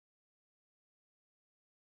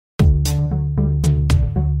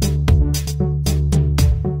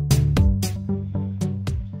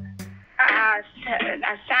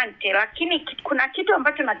Asante, lakini kuna kitu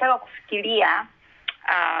ambacho nataka kufikiria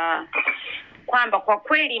kwamba kwa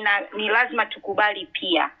kweli ni lazima tukubali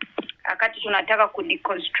pia wakati tunataka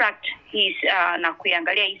kudeconstruct hii na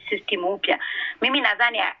kuiangalia hii system upya. Mimi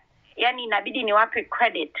nadhani yani inabidi niwape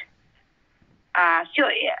credit.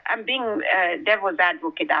 Sio I'm being devil's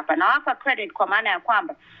advocate hapa. Nawapa credit kwa maana ya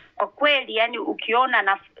kwamba kwa kweli yani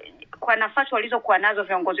ukiona kwa nafasi walizokuwa nazo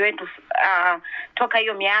viongozi wetu toka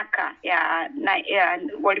hiyo miaka ya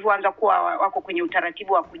walivyoanza kuwa wako kwenye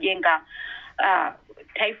utaratibu wa kujenga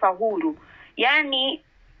taifa huru, yani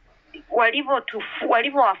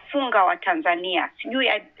walivyowafunga wa Tanzania, sijui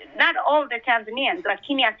not all the Tanzanians,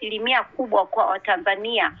 lakini asilimia kubwa kwa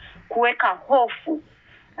Watanzania kuweka hofu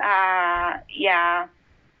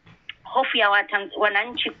ya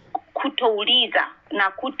wananchi kutouliza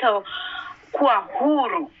na kuwa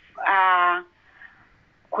huru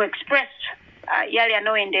kuexpress yale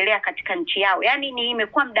yanayoendelea katika nchi yao. Yani ni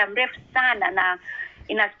imekuwa muda mrefu sana na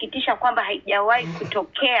inasikitisha kwamba haijawahi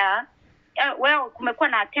kutokea. Kumekuwa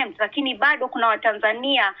na attempts, lakini bado kuna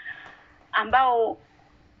Watanzania ambao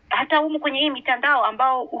hata humu kwenye hii mitandao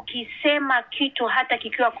ambao ukisema kitu hata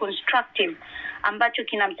kikiwa constructive ambacho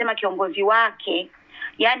kinamsema kiongozi wake,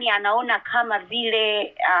 yani anaona kama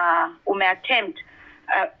vile umeattempt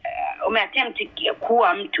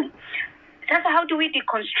kuwa mtu. Sasa how do we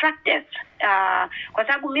deconstruct this? Kwa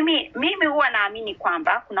sababu mimi huwa naamini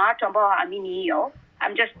kwamba kuna watu ambao hawaamini hiyo.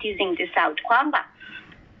 I'm just teasing this out kwamba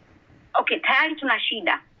okay, tayari tuna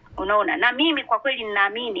shida, unaona. Na mimi kwa kweli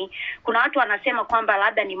ninaamini kuna watu wanasema kwamba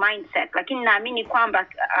labda ni mindset, lakini naamini kwamba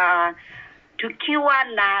tukiwa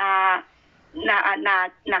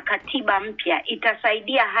na katiba mpya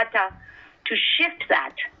itasaidia hata to shift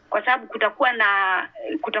that, kwa sababu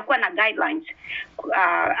kutakuwa na guidelines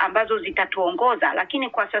ambazo zitatuongoza. Lakini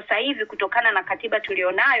kwa sasa hivi kutokana na katiba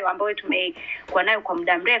tulionayo ambayo tumekuwa nayo kwa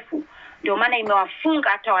muda mrefu, ndio maana imewafunga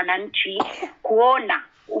hata wananchi kuona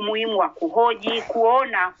umuhimu wa kuhoji,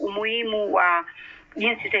 kuona umuhimu wa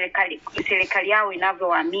jinsi serikali yao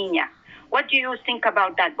inavyoaminya. What do you think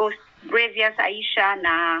about that? Both Brevius, Aisha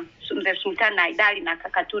na Mzee Sultan na Idali na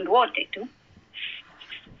kaka Tundu wote tu.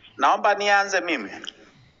 Naomba nianze mimi.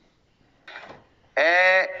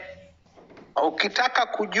 Ukitaka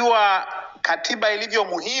kujua katiba ilivyo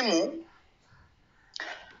muhimu,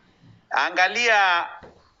 angalia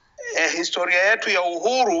historia yetu ya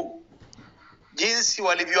uhuru, jinsi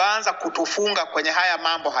walivyoanza kutufunga kwenye haya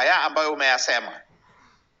mambo haya ambayo umeyasema.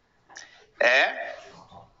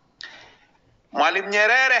 Mwalimu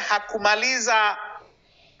Nyerere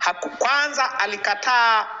kwanza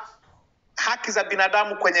alikataa haki za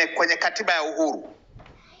binadamu kwenye katiba ya uhuru.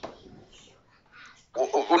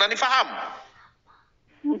 Unanifahamu?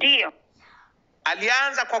 Ndio.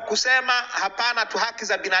 Alianza kwa kusema hapana tu haki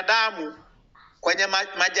za binadamu kwenye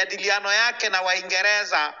majadiliano yake na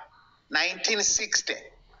Waingereza 1960.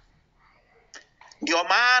 Ndio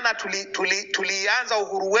maana tulianza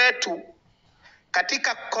uhuru wetu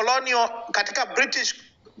katika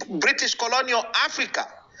British colonial Africa.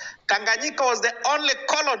 Tanganyika was the only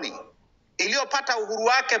colony iliyopata uhuru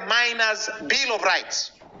wake minus Bill of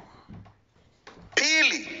Rights.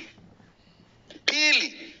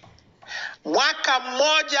 Pili, mwaka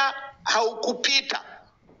mmoja haukupita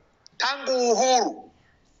tangu uhuru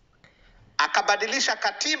akabadilisha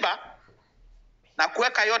katiba na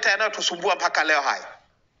kuweka yote yanayotusumbua mpaka leo haya.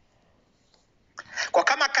 Kwa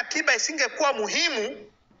kama katiba isingekuwa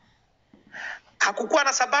muhimu, hakukuwa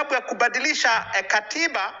na sababu ya kubadilisha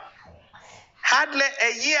katiba hardly a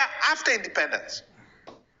year after independence.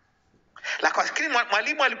 Lakini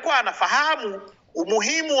Mwalimu alikuwa anafahamu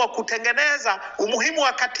umuhimu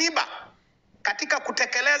wa katiba katika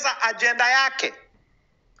kutekeleza agenda yake.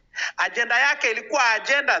 Agenda yake ilikuwa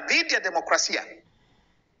agenda dhidi ya demokrasia.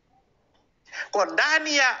 Kwa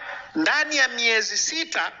ndani ya miezi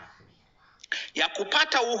 6 ya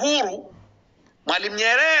kupata uhuru, Mwalimu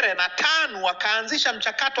Nyerere na TANU wakaanzisha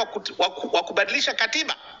mchakato wa kubadilisha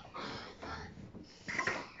katiba,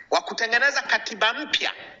 wa kutengeneza katiba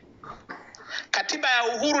mpya. Katiba ya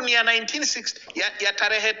uhuru ni ya 1960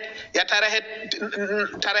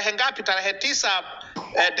 tarehe ngapi? Tarehe 9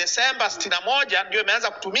 Desemba 61 ndio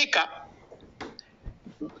imeanza kutumika.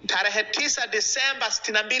 Tarehe 9 Desemba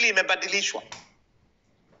 62 imebadilishwa.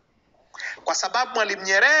 Kwa sababu Mwalimu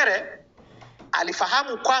Nyerere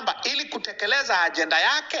alifahamu kwamba ili kutekeleza agenda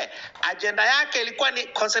yake ilikuwa ni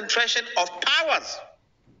concentration of powers.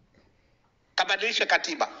 Kabadilisha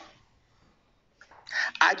katiba.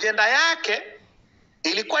 Agenda yake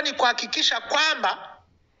ilikuwa ni kuhakikisha kwamba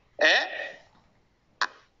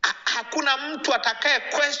hakuna mtu atakaye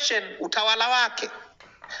question utawala wake.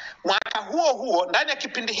 mwaka huo huo, ndani ya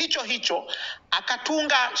kipindi hicho hicho,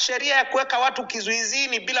 akatunga sheria ya kuweka watu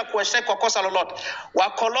kizuizini bila kuwashtaki kwa kosa lolote.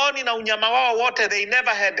 Wakoloni na unyama wao wote, they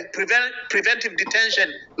never had preventive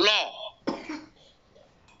detention law.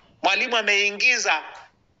 Mwalimu ameingiza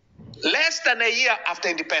less than a year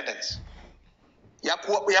after independence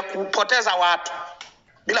ya kupoteza watu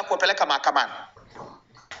bila kuwapeleka mahakamani.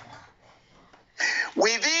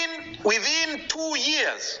 Within 2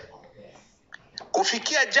 years,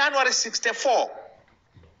 kufikia January 64,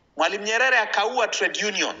 Mwalimu Nyerere akaua trade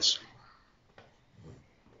unions.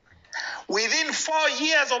 Within 4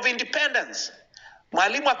 years of independence,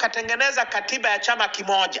 Mwalimu akatengeneza katiba ya chama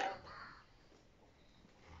kimoja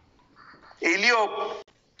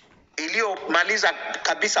iliyomaliza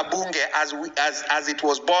kabisa bunge as it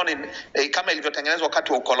was born in, kama ilivyotengenezwa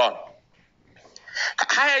wakati wa ukoloni.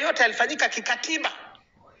 Haya yote yalifanyika kikatiba.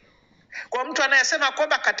 Kwa mtu anayesema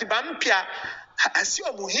kwamba katiba mpya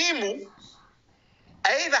sio muhimu,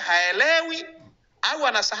 aidha haelewi au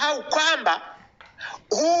anasahau kwamba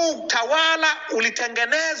huu tawala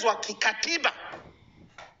ulitengenezwa kikatiba,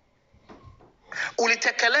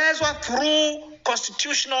 ulitekelezwa through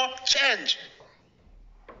constitutional change.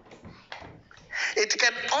 It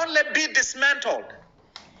can only be dismantled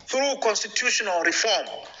through constitutional reform,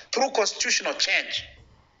 through constitutional change.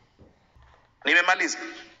 Nimemaliza.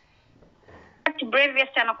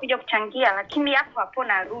 Breviest anakuja kuchangia, lakini hapo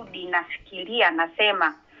narudi nafikiria,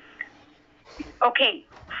 nasema okay,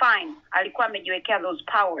 fine, alikuwa amejiwekea those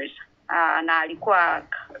powers, na alikuwa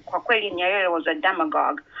kwa kweli Nyerere was a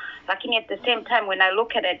demagogue, lakini at the same time when I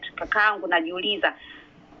look at it, kakaangu najiuliza,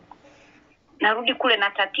 narudi kule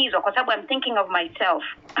na tatizo, kwa sababu I'm thinking of myself.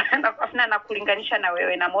 Na kulinganisha na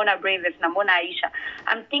wewe, namuona Breviest, namuona Aisha,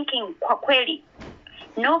 I'm thinking kwa kweli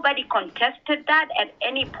nobody contested that at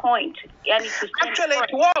any point. Yani actually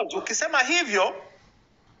it was. Ukisema hivyo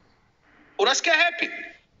unasikia happy.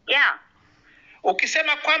 Yeah.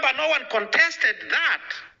 Ukisema kwamba no one contested that,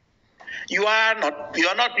 you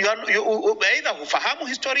either hufahamu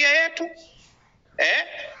historia yetu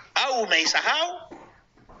au unaisahau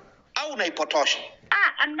au unaipotosha.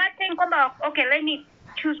 I'm not saying kwamba, okay, let me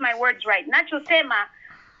choose my words right. Nachosema,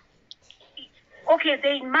 okay,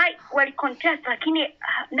 they might contest, lakini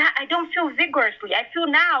I don't feel vigorously. I feel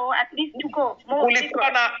now at least to go more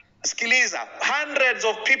vigorous. Sikiliza, hundreds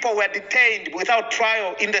of people were detained without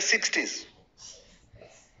trial in the 60s.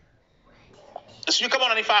 Sijui kama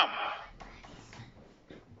unanifahamu.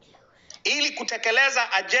 Ili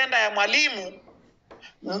kutekeleza agenda ya Mwalimu,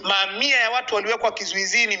 mamia ya watu waliwekwa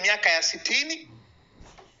kizuizini miaka ya 60.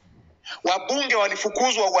 Wabunge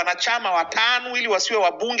walifukuzwa wanachama 5 ili wasiwe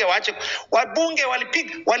wabunge, waache. Wabunge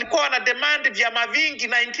walikuwa wana demand vyama vingi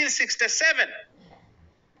 1967.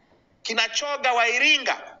 Kina Choga wa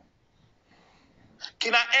Iringa,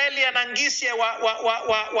 kina Elia na Ngisye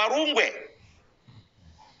wa Rungwe,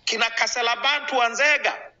 kina Kaselabantu wa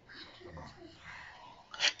Nzega,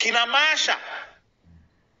 kina Masha,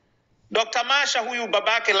 Dr. Masha huyu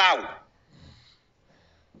babake Lau,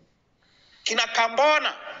 kina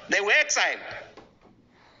Kambona, they were exiled,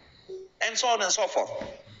 and so on and so forth.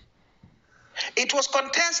 It was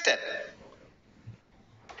contested.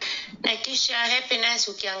 Na kisha Happiness,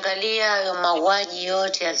 ukiangalia mauaji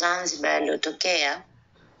yote ya Zanzibar yaliyotokea,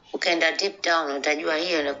 ukaenda deep down, utajua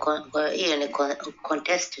hiyo ni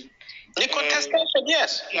contested. Ni contestation,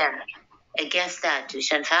 yes. Yeah, against that,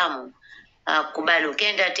 ushafahamu. Kubali,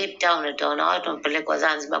 ukienda deep down utaona watu wamepelekwa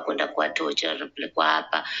Zanzibar kwenda kuwatocha, wanapelekwa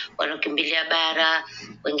hapa, wanakimbilia bara,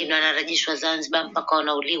 wengine wanarejeshwa Zanzibar mpaka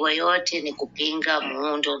wanauliwa. Yote ni kupinga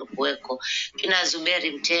muundo ulikuweko. Kina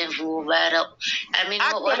Zuberi Mtemvu bara,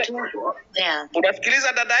 watu, yeah.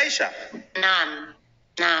 Unasikiliza dada Aisha? Naam.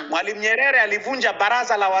 Mwalimu Nyerere alivunja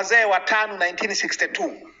baraza la wazee wa 5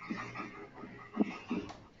 1962.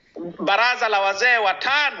 Baraza la wazee wa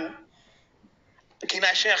 5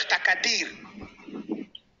 kina Sheikh Takadir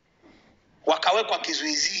wakawekwa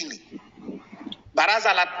kizuizini.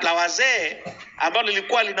 Baraza la wazee ambalo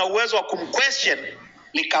lilikuwa lina uwezo wa kumquestion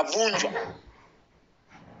likavunjwa,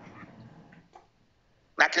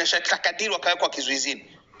 na kina Sheikh Takadir wakawekwa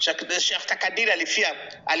kizuizini. Sheikh Takadir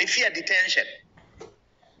alifia detention.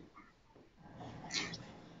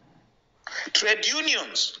 Trade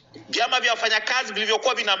unions, vyama vya wafanyakazi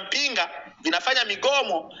vilivyokuwa vinampinga, vinafanya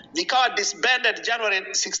migomo, vikawa disbanded January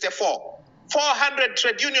 64. 400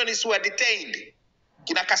 trade unionists were detained.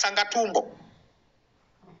 Kina Kasangatumbo.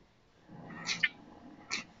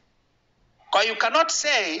 Kwa you cannot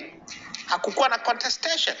say hakukuwa na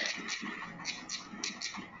contestation.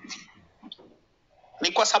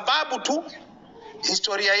 Ni kwa sababu tu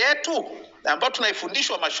historia yetu ambayo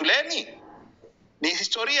tunaifundishwa mashuleni ni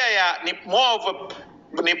historia ni more of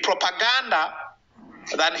ni propaganda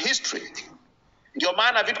than history. Ndio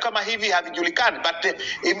maana vitu kama hivi havijulikani, but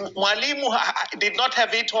Mwalimu did not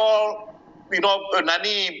have it all,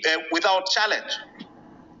 without challenge.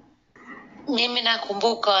 Mimi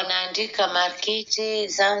nakumbuka wanaandika markiti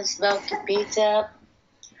Zanzibar ukipita,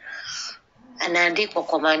 anaandikwa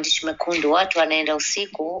kwa maandishi mekundu, watu wanaenda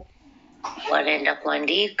usiku wanaenda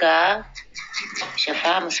kuandika,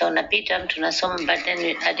 shafahamu. So unapita mtu nasoma, but then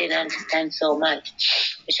I didn't understand so much.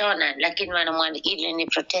 Ushaona, lakini ile ni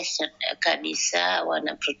protest kabisa,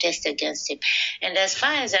 wana protest against him. And as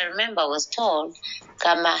far as I remember, I was told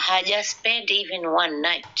kama haja spend even one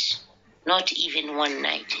night, not even one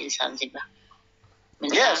night in Zanzibar.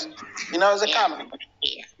 Yes, inawezekana.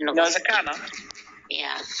 Yeah. Inawezekana.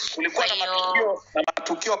 Yeah. Kulikuwa na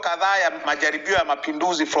matukio kadhaa ya majaribio ya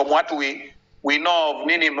mapinduzi from what we know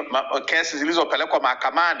of kesi zilizopelekwa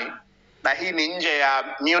mahakamani, na hii ni nje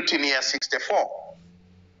ya mutiny ya 64.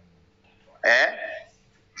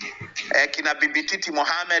 Kina Bibi Titi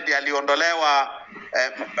Mohamed aliondolewa,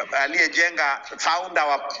 aliyejenga founder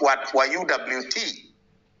wa UWT.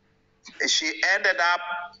 She ended up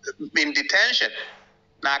in detention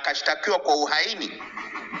na akashtakiwa kwa uhaini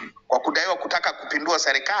kwa kudaiwa kutaka kupindua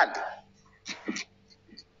serikali,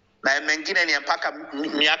 na mengine ni mpaka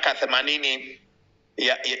miaka 80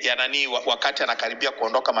 wakati anakaribia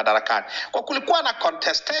kuondoka madarakani. Kwa kulikuwa na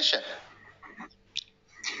contestation.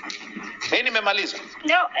 Mimi nimemaliza.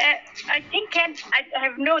 No, I think I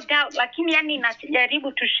have no doubt, lakini yani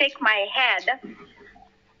najaribu to shake my head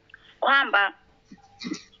kwamba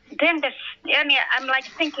then I'm like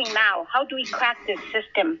thinking now, how do we crack this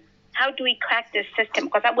system? How do we crack this system?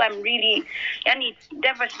 Because I'm really, it's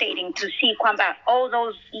devastating to see kwamba all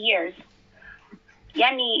those years,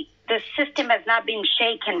 the system has not been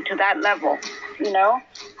shaken to that level,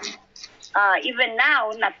 Even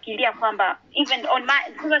now, nafikiria kwamba, even on my,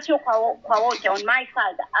 on my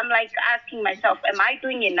side, I'm like asking myself, am I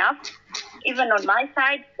doing enough? Even on my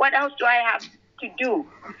side, what else do I have to do?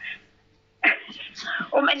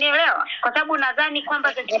 Umenielewa? Kwa sababu nadhani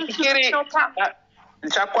kwamba the system is so powerful.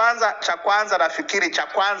 Cha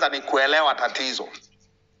kwanza ni kuelewa tatizo.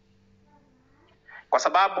 Kwa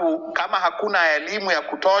sababu kama hakuna elimu ya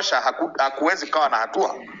kutosha, hakuwezi kawa na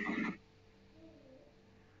hatua.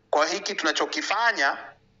 Kwa hiki tunachokifanya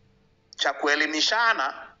cha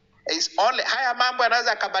kuelimishana is only, haya mambo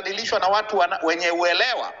yanaweza kubadilishwa na watu wenye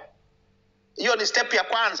uelewa. Hiyo ni step ya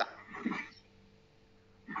kwanza.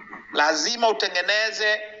 Lazima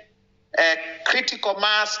utengeneze critical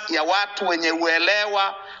mass ya watu wenye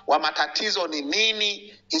uelewa wa matatizo ni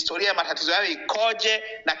nini, historia ya matatizo yao ikoje,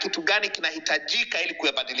 na kitu gani kinahitajika ili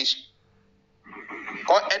kuyabadilisha.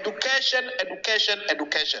 Kwa education.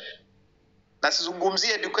 Na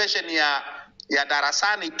sizungumzie education ya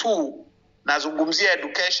darasani tu, nazungumzia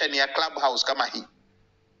education ya Clubhouse kama hii.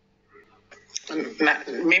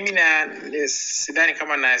 Mimi sidhani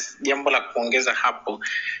kama na jambo la kuongeza hapo,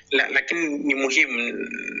 lakini ni muhimu.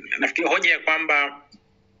 Nafikiri hoja ya kwamba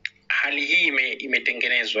hali hii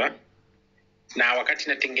imetengenezwa, na wakati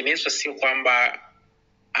inatengenezwa sio kwamba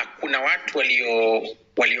hakuna watu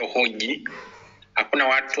waliohoji, hakuna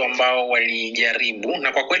watu ambao walijaribu.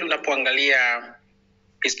 Na kwa kweli unapoangalia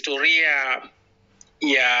historia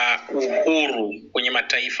ya uhuru kwenye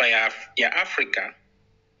mataifa ya Afrika,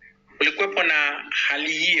 kulikuwepo na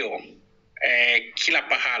hali hiyo kila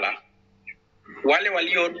pahala. Wale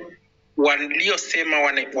waliosema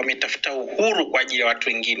wametafuta uhuru kwa ajili ya watu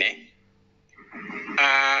wengine,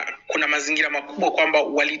 kuna mazingira makubwa kwamba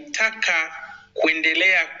walitaka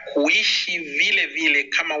kuendelea kuishi vile vile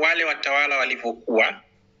kama wale watawala walivyokuwa.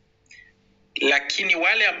 Lakini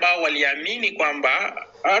wale ambao waliamini kwamba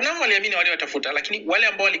waliamini wale watafuta, lakini wale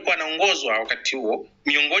ambao walikuwa wanaongozwa wakati huo,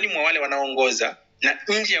 miongoni mwa wale wanaoongoza na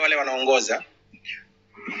nje ya wale wanaongoza,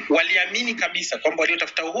 waliamini kabisa kwamba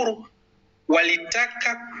waliotafuta uhuru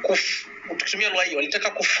walitaka kutumia lugha hiyo, walitaka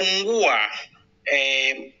kufungua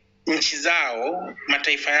nchi zao,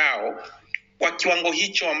 mataifa yao kwa kiwango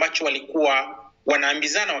hicho ambacho walikuwa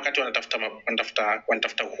wanaambizana wakati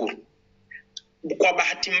wanatafuta uhuru. Kwa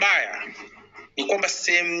bahati mbaya ni kwamba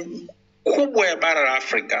sehemu kubwa ya bara la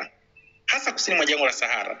Afrika, hasa kusini mwa jangwa la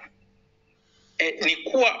Sahara, ni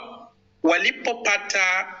kuwa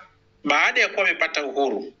baada ya kuwa wamepata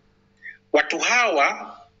uhuru, watu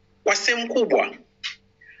hawa kwa sehemu kubwa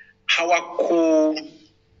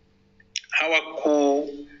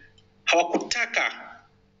hawakutaka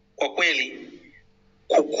kwa kweli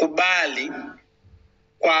kukubali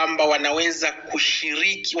kwamba wanaweza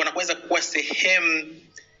kushiriki, wanaweza kuwa sehemu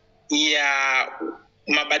ya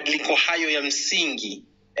mabadiliko hayo ya msingi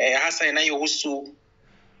hasa inayohusu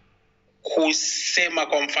kusema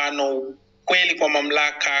kwa mfano kweli kwa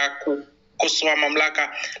mamlaka, kukosoa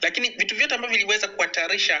mamlaka, lakini vitu vyote ambavyo viliweza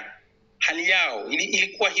kuhatarisha hali yao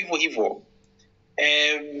ilikuwa hivyo hivyo.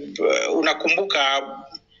 Unakumbuka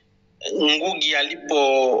Ngugi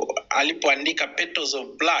alipoandika Petals of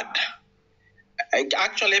Blood,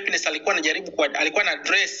 actually Happiness alikuwa na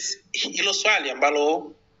address hilo swali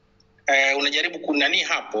ambalo unajaribu kunani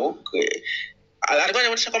hapo. Alikuwa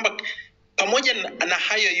anaonyesha kwamba pamoja na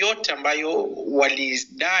hayo yote ambayo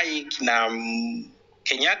walidai na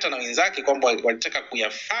Kenyatta na wenzake kwamba walitaka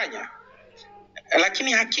kuyafanya,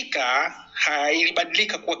 lakini hakika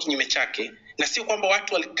ilibadilika kuwa kinyume chake, na sio kwamba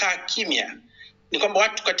watu walikaa kimya. Ni kwamba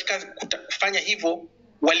watu katika kufanya hivyo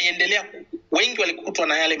waliendelea, wengi walikutwa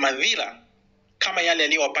na yale madhila kama yale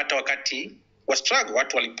yaliyowapata wakati wa struggle.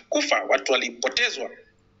 Watu walikufa, watu walipotezwa,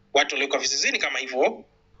 watu walikuwa vizizini kama hivyo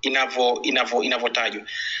inavyotajwa.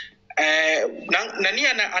 Nani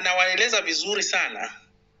anawaeleza vizuri sana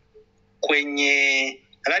kwenye,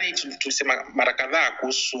 nadhani tulisema mara kadhaa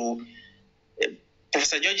kuhusu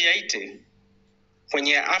Professor George Yaite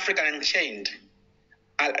kwenye African Unchained,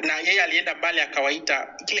 na yeye alienda mbali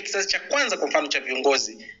akawaita kile kizazi cha kwanza kwa mfano cha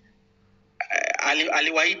viongozi,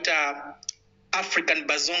 aliwaita African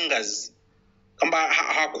Bazongas, kwamba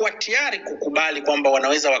hawakuwa tayari kukubali kwamba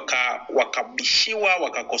wanaweza wakabishiwa,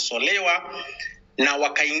 wakakosolewa na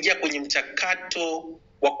wakaingia kwenye mchakato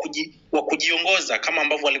wa kujiongoza kama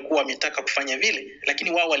ambavyo walikuwa wametaka kufanya vile,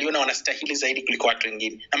 lakini wao waliona wanastahili zaidi kuliko watu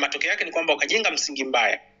wengine, na matokeo yake ni kwamba wakajenga msingi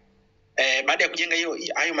mbaya. Baada ya kujenga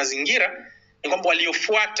hayo mazingira, ni kwamba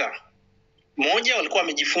waliofuata, moja, walikuwa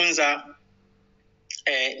wamejifunza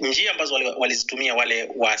njia ambazo walizitumia wale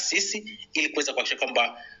waasisi ili kuweza kuhakikisha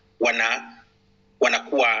kwamba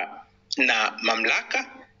wanakuwa na mamlaka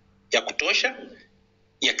ya kutosha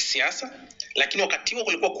ya kisiasa. Lakini wakati huo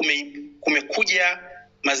kulikuwa kumekuja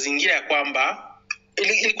mazingira ya kwamba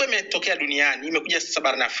ilikuwa imetokea duniani, imekuja sasa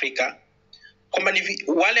barani Afrika, kwamba ni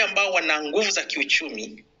wale ambao wana nguvu za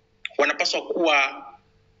kiuchumi wanapaswa kuwa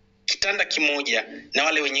kitanda kimoja na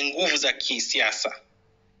wale wenye nguvu za kisiasa.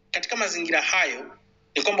 Katika mazingira hayo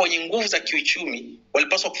ni kwamba wenye nguvu za kiuchumi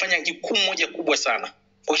walipaswa kufanya jukumu moja kubwa sana,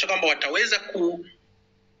 kuhakikisha kwamba wataweza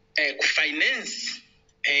kufinance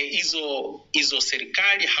hizo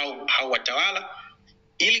serikali au watawala,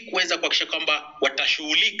 ili kuweza kuhakikisha kwamba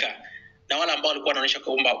watashughulika na wale ambao walikuwa wanaonyesha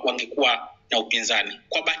kwamba wangekuwa na upinzani.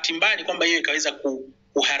 Kwa bahati mbaya ni kwamba hiyo ikaweza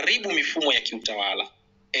kuharibu mifumo ya kiutawala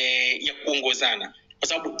ya kuongozana, kwa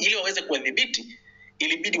sababu ili waweze kuwadhibiti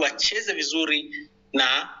ilibidi wacheze vizuri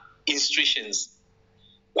na institutions.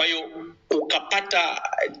 Kwa hiyo tukapata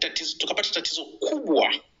tatizo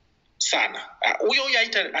kubwa sana. Huyo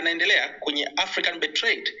anaendelea kwenye African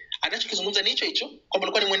Betrayed, anachokizungumza ni hicho kwamba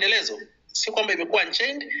alikuwa ni muendelezo, sio kwamba imekuwa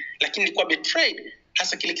unchained, lakini ilikuwa betrayed,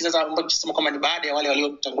 hasa kile kizazi ambacho tunasema kama ni baada ya wale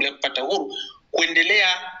waliotangulia kupata uhuru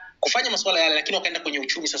kuendelea kufanya masuala yale, lakini wakaenda kwenye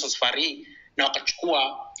uchumi sasa safari hii, na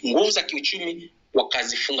wakachukua nguvu za kiuchumi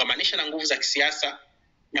wakazifungamanisha na nguvu za kisiasa,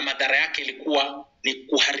 na madhara yake ilikuwa ni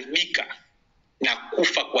kuharibika na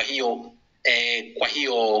kufa kwa hiyo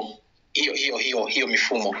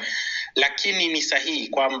mifumo. Lakini ni sahihi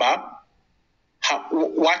kwamba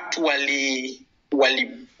watu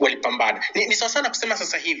walipambana. Ni sawa sana kusema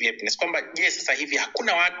sasa hivi Happiness kwamba sasa hivi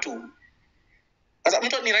hakuna watu. Sasa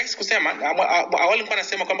mtu ni rahisi kusema, awali nilikuwa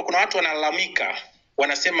nasema kwamba kuna watu wanalalamika,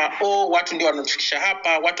 wanasema watu ndio wanatufikisha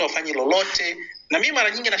hapa, watu wafanye lolote. Na mimi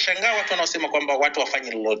mara nyingi nashangaa watu wanaosema kwamba watu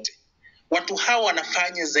wafanye lolote. Watu hawa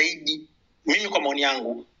wanafanya zaidi. Mimi kwa maoni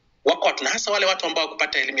yangu, wako watu, na hasa wale watu ambao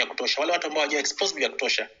kupata elimu ya kutosha, wale watu ambao hawajawa exposed ya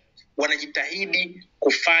kutosha, wanajitahidi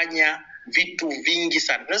kufanya vitu vingi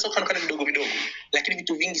sana. Unaweza kuonekana vidogo, lakini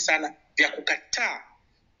vitu vingi sana vya kukataa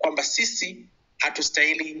kwamba sisi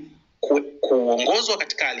hatustahili kuongozwa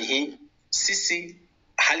katika hali hii, sisi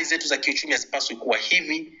hali zetu za kiuchumi hazipaswi kuwa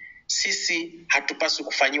hivi, sisi hatupaswi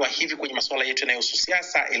kufanywa hivi kwenye masuala yetu yanayohusu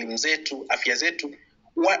siasa, elimu zetu, afya zetu.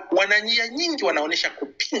 Wana njia nyingi wanaonesha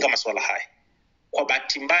kupinga masuala haya. Kwa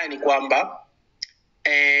bahati mbaya ni kwamba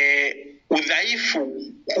udhaifu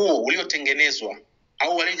huo uliotengenezwa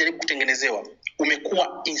au walijaribu kutengenezewa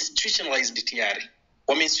umekuwa institutionalized tayari.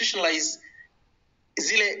 Wameinstitutionalize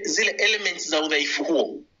zile elements za udhaifu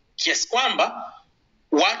huo, kiasi kwamba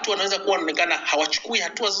watu wanaweza kuwa wanaonekana hawachukui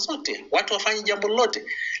hatua zozote, watu wafanye jambo lolote,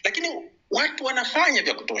 lakini watu wanafanya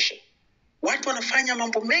vya kutosha. Watu wanafanya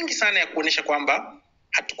mambo mengi sana ya kuonesha kwamba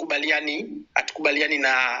hatukubaliani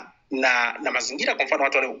na mazingira. Kwa mfano,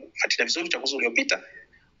 watu waliofuatilia vizuri uchaguzi uliopita,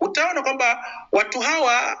 utaona kwamba watu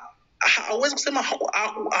hawa hawezi kusema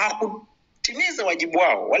hawakutimiza wajibu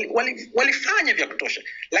wao. Walifanya vya kutosha,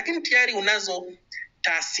 lakini tayari unazo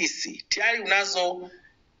taasisi, tayari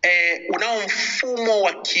unao mfumo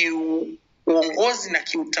wa kiuongozi na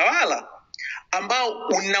kiutawala ambao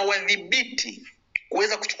unawadhibiti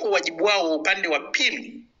kuweza kuchukua wajibu wao upande wa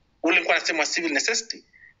pili, ule nilikuwa nasema civil necessity,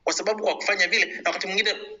 kwa sababu kwa kufanya vile, na wakati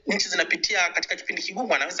mwingine nchi zinapitia katika kipindi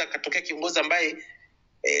kigumu, anaweza katokea kiongozi ambaye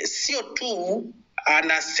sio tu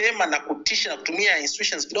anasema na kutisha na kutumia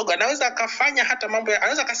institutions kidogo, anaweza akafanya hata mambo,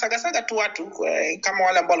 anaweza kasagasaga tu watu kama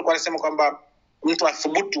wale ambao walikuwa wanasema kwamba mtu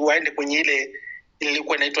athubutu aende kwenye ile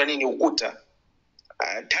ilikuwa inaitwa nini, ukuta.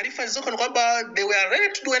 Taarifa zilizo ni kwamba they were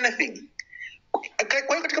ready to do anything.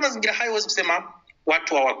 Kwa hiyo katika mazingira hayo huwezi kusema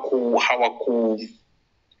watu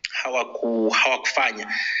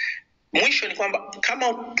hawakufanya. Mwisho ni kwamba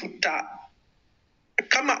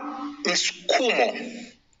kama msukumo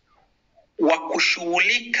wa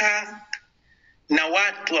kushughulika na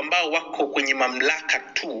watu ambao wako kwenye mamlaka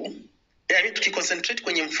tu, yaani tukiconcentrate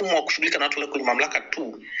kwenye mfumo wa kushughulika na watu wale kwenye mamlaka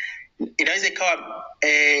tu, inaweza ikawa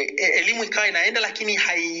elimu ikawa inaenda, lakini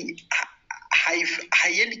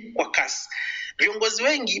haiendi kwa kasi. Viongozi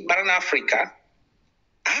wengi barani Afrika,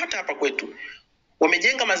 hata hapa kwetu,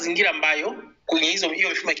 wamejenga mazingira ambayo kwenye hiyo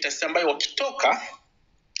mifumo ya kitaasisi ambayo wakitoka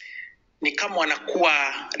ni kama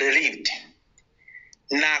wanakuwa relieved.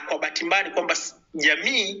 Na kwa bahati mbaya kwamba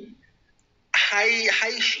jamii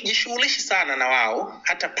haijishughulishi sana na wao,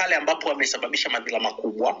 hata pale ambapo wamesababisha madhila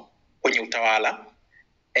makubwa kwenye utawala,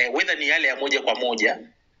 whether ni yale ya moja kwa moja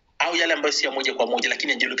au yale ambayo si ya moja kwa moja,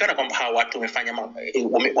 lakini inajulikana kwamba hawa watu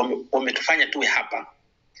wametufanya tuwe hapa.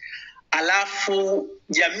 Alafu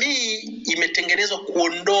jamii imetengenezwa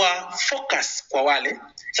kuondoa focus kwa wale,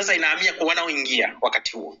 sasa inahamia kwa wanaoingia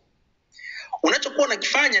wakati huo. Unachokuwa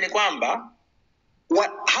unakifanya ni kwamba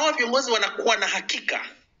hawa viongozi wanakuwa na hakika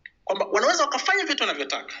kwamba wanaweza wakafanya vitu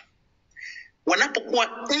wanavyotaka.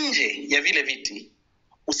 Wanapokuwa nje ya vile viti,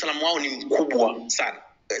 usalama wao ni mkubwa sana.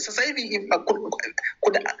 Sasa hivi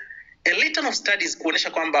kuna a little of studies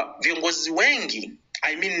kuonesha kwamba viongozi wengi,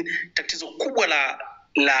 tatizo kubwa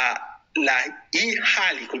la hii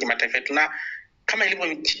hali kwenye mataifa yetu, na kama ilivyo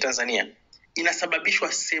nchi Tanzania,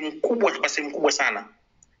 inasababishwa sehemu kubwa sana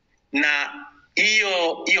na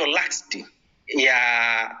hiyo laxity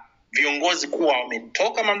ya viongozi kuwa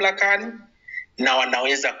wametoka mamlakani na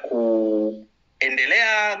wanaweza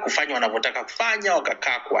kuendelea kufanya wanavyotaka kufanya,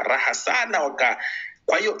 wakakaa kwa raha sana,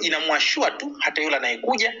 kwa hiyo inamwashua tu hata yule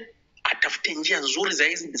anayekuja atafute njia nzuri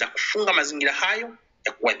za kufunga mazingira hayo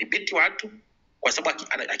ya kuwadhibiti watu, kwa sababu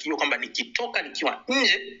akijua kwamba nikitoka nikiwa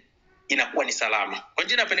nje inakuwa ni salama. Kwa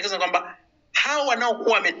njia napendekeza kwamba hao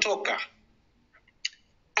wanaokuwa wametoka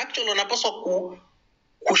actually wanapaswa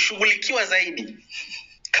kushughulikiwa zaidi,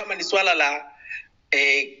 kama ni swala la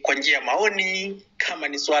kwa njia ya maoni, kama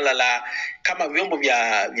ni swala kama vyombo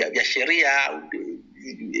vya sheria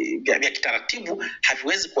vya kitaratibu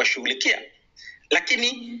haviwezi kuwashughulikia.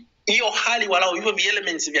 Lakini hiyo hali walau hivyo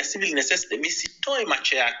elements vya civil necessity visitoe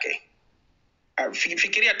macho yake.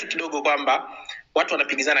 Fikiria tu kidogo kwamba watu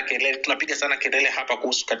wanapigizana kelele, tunapiga sana kelele hapa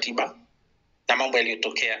kuhusu katiba na mambo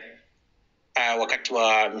yaliyotokea wakati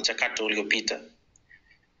wa mchakato uliopita.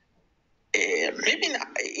 Mimi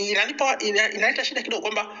inaleta shida kidogo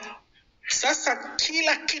kwamba sasa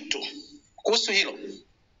kila kitu kuhusu hilo,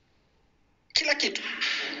 kila kitu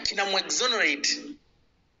kinamexonerate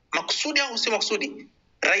makusudi au sio makusudi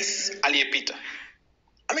rais aliyepita.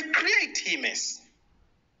 Create hii mess.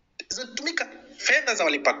 Zinatumika fedha za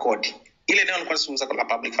walipa kodi, ile eneo nilikuwa nazungumza kwa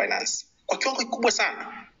public finance, kwa kiwango kikubwa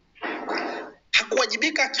sana.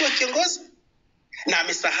 Hakuwajibika akiwa kiongozi na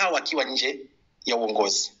amesahau akiwa nje ya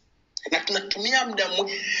uongozi, na tunatumia muda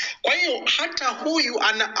mwingi. Kwa hiyo hata huyu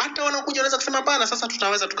hata wanakuja wanaweza kusema bana, sasa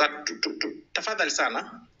tutaweza tafadhali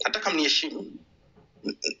sana, nataka mniheshimu,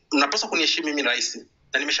 mnapaswa kuniheshimu mimi rais,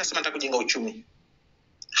 na nimeshasema nataka kujenga uchumi.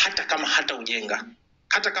 Hata kama hata ujenga,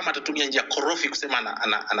 hata kama atatumia njia korofi kusema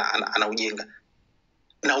ana ujenga,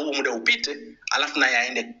 na huo muda upite, alafu naye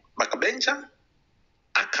aende bakabencha,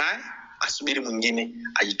 akae asubiri mwingine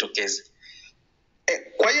ajitokeze.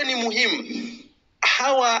 Kwa hiyo ni muhimu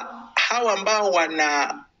hawa ambao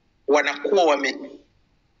wanakuwa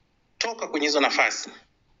wametoka kwenye hizo nafasi,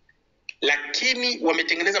 lakini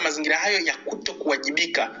wametengeneza mazingira hayo ya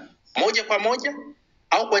kutokuwajibika moja kwa moja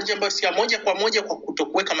au kwa njia ambayo si moja kwa moja, kwa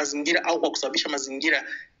kutokuweka mazingira au kwa kusababisha mazingira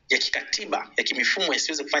ya kikatiba ya kimifumo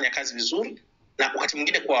yasiweze kufanya kazi vizuri, na wakati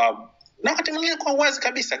mwingine kwa wazi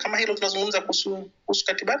kabisa, kama hilo tunazungumza kuhusu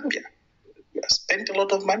katiba mpya. Spent a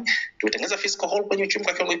lot of money, tumetengeneza fiscal hole kwenye uchumi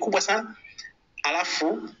kwa kiwango kikubwa sana.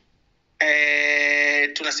 Alafu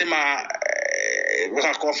tunasema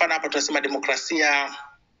kwa mfano hapa tunasema demokrasia,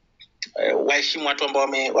 waheshimu watu ambao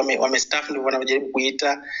wamestaff, ndio wanajaribu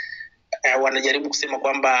kuita. wanajaribu kusema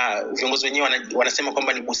kwamba viongozi wenyewe wanasema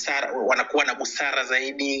kwamba ni busara, wanakuwa na busara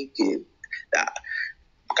zaidi,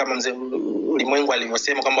 kama mzee Ulimwengu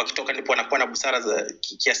alivyosema kwamba wakitoka ndipo wanakuwa na busara za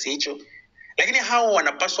kiasi hicho. Lakini hao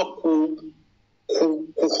wanapaswa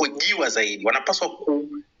kuhojiwa zaidi, wanapaswa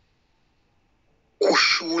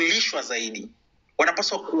kushughulishwa zaidi,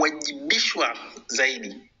 wanapaswa kuwajibishwa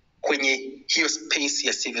zaidi kwenye hiyo space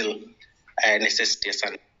ya civil necessity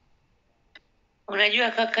sana.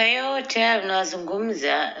 Unajua kaka, yote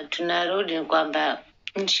unazungumza tunarudi kwamba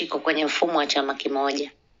nchi iko kwenye mfumo wa chama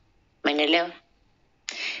kimoja. Umeelewa?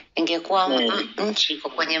 Ingekuwa nchi iko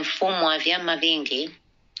kwenye mfumo wa vyama vingi,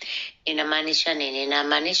 inamaanisha nini?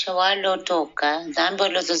 Inamaanisha walotoka dhambi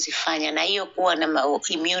walizozifanya, na hiyo kuwa na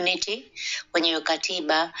immunity kwenye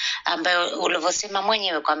katiba ambayo ulivyosema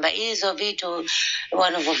mwenyewe kwamba hizo vitu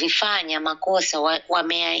wanavyovifanya makosa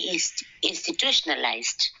wame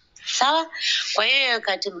institutionalized. Sawa? Kwa hiyo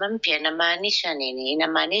katiba mpya inamaanisha nini?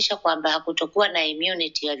 Inamaanisha kwamba hakutokuwa na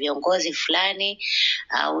immunity ya viongozi fulani,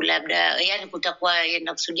 au labda yani kutakuwa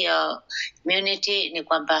inakusudia immunity ni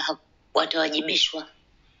kwamba watawajibishwa.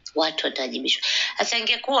 Watu watajibishwa. Sasa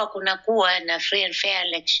ingekuwa kunakuwa na free and fair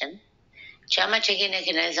election, chama chingine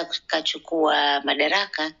kinaweza kuchukua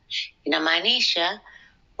madaraka, inamaanisha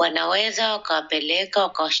wanaweza wakawapeleka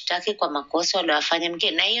wakawashtaki kwa makosa waliofanya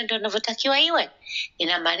mwingine, na hiyo ndio inavyotakiwa iwe.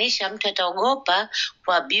 Inamaanisha mtu ataogopa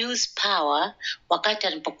ku abuse power wakati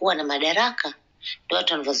alipokuwa na madaraka. Ndio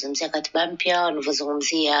watu wanavyozungumzia katiba mpya,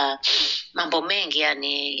 wanavyozungumzia mambo mengi,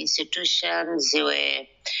 yani institutions iwe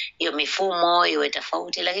hiyo mifumo iwe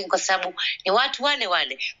tofauti, lakini kwa sababu ni watu wale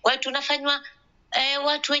wale, kwa hiyo tunafanywa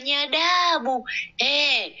watu wenye adabu.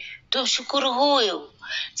 Tumshukuru huyu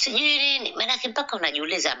sijui nini, maana mpaka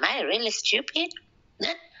unajiuliza, am I really stupid?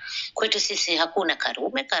 Kwetu sisi hakuna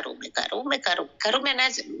Karume.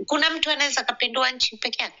 Kuna mtu anaweza kapindua nchi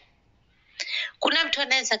peke yake? Kuna mtu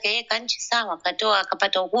anaweza kaweka nchi sawa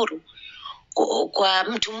akapata uhuru kwa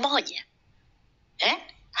mtu mmoja?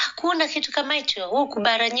 Hakuna kitu kama hicho. Huku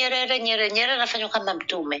bara Nyerere anafanywa kama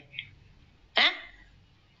mtume.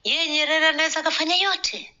 Nyerere anaweza kafanya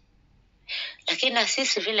yote. Lakini na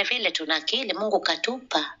sisi vile vile tuna akili Mungu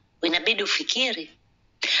katupa. Inabidi ufikiri.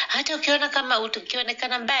 Hata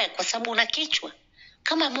ukionekana mbaya kwa sababu una kichwa.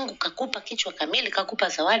 Kama Mungu kakupa kichwa kamili, kakupa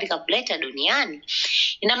zawadi, kakuleta duniani,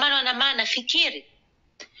 ina maana fikiri.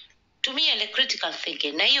 Tumia ile critical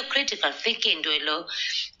thinking, na hiyo critical thinking ndio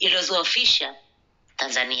ilozoofisha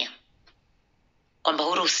Tanzania, kwamba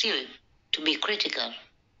huruhusiwi to be critical.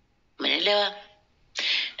 Umeelewa?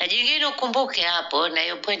 Na jingine ukumbuke hapo, na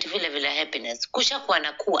hiyo point vile vile happiness, kushakuwa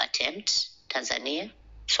na attempt Tanzania.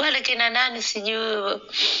 Swali kina nani sijui,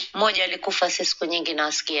 mmoja alikufa siku nyingi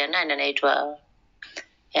nawasikia, nani anaitwa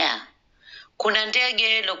kuna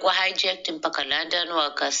ndege ilikuwa hijacked mpaka London,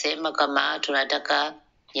 wakasema kama tunataka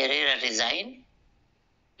Nyerere resign.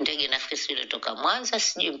 Ndege nafikiri ilitoka Mwanza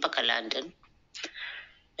sijui mpaka London.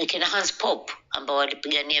 Lakini Hans Pope ambao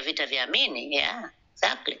walipigania vita vya amini,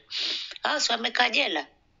 exactly. Hao wamekaa jela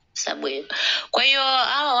sababu hiyo. Kwa hiyo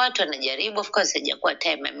hao watu wanajaribu, of course hajakuwa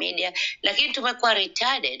time ya media, lakini tumekuwa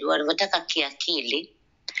retarded wanavyotaka kiakili.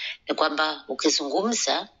 Ni kwamba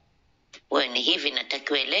ukizungumza wewe ni hivi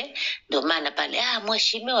natakiwa ile, ndio maana pale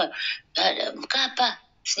mheshimiwa Mkapa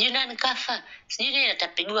sijui nani kafa sijui nini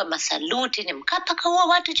atapigiwa masaluti, ni Mkapa kaua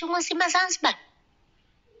watu chungu nzima Zanzibar.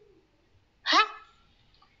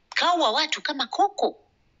 Kaua watu kama kuku.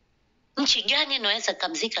 Nchi gani inaweza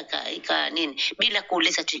kamzika nini bila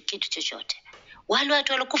kuuliza kitu chochote? Wale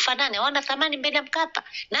watu walikufa nani hawana thamani mbele ya Mkapa?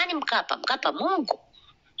 Nani Mkapa Mungu,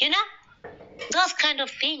 you know, those kind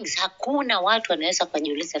of things. Hakuna watu wanaweza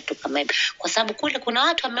kujiuliza tu kama hivyo, kwa sababu kule kuna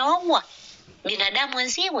watu wamewaua binadamu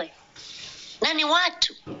wenziwe, nani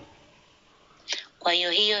watu. Kwa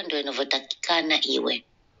hiyo ndio inavyotakikana iwe.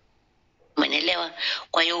 Umeelewa?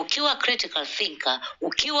 Kwa hiyo ukiwa critical thinker,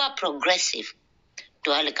 ukiwa progressive,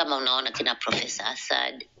 ndio wale kama unaona kina Professor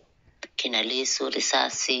Asad, kina Lissu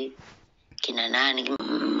risasi, kina nani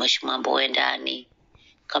mheshimiwa Mbowe ndani,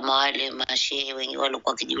 kama wale mashehe wengi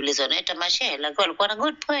walikuwa kijiuliza wanaita mashehe, lakini walikuwa na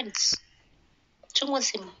good points. Chungu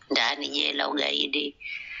nzima ndani jela, ugaidi,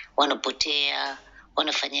 wanapotea,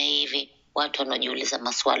 wanafanya hivi, watu wanajiuliza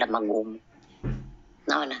maswala magumu.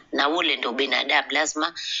 Naona, na ule ndio binadamu,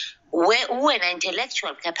 lazima uwe na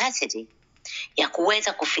intellectual capacity ya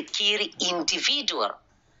kuweza kufikiri individual.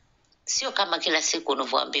 Sio kama kila siku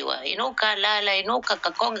unavyoambiwa inuka lala, inuka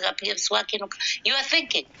kakonga kapiga mswaki, inuka. You are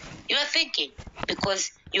thinking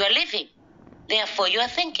because you are living, therefore you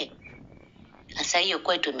are thinking. Sasa hiyo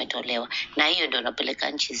kwetu imetolewa, na hiyo ndio inapeleka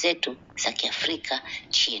nchi zetu za Kiafrika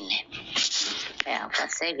chini. Kwa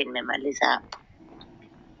sasa hivi nimemaliza hapo.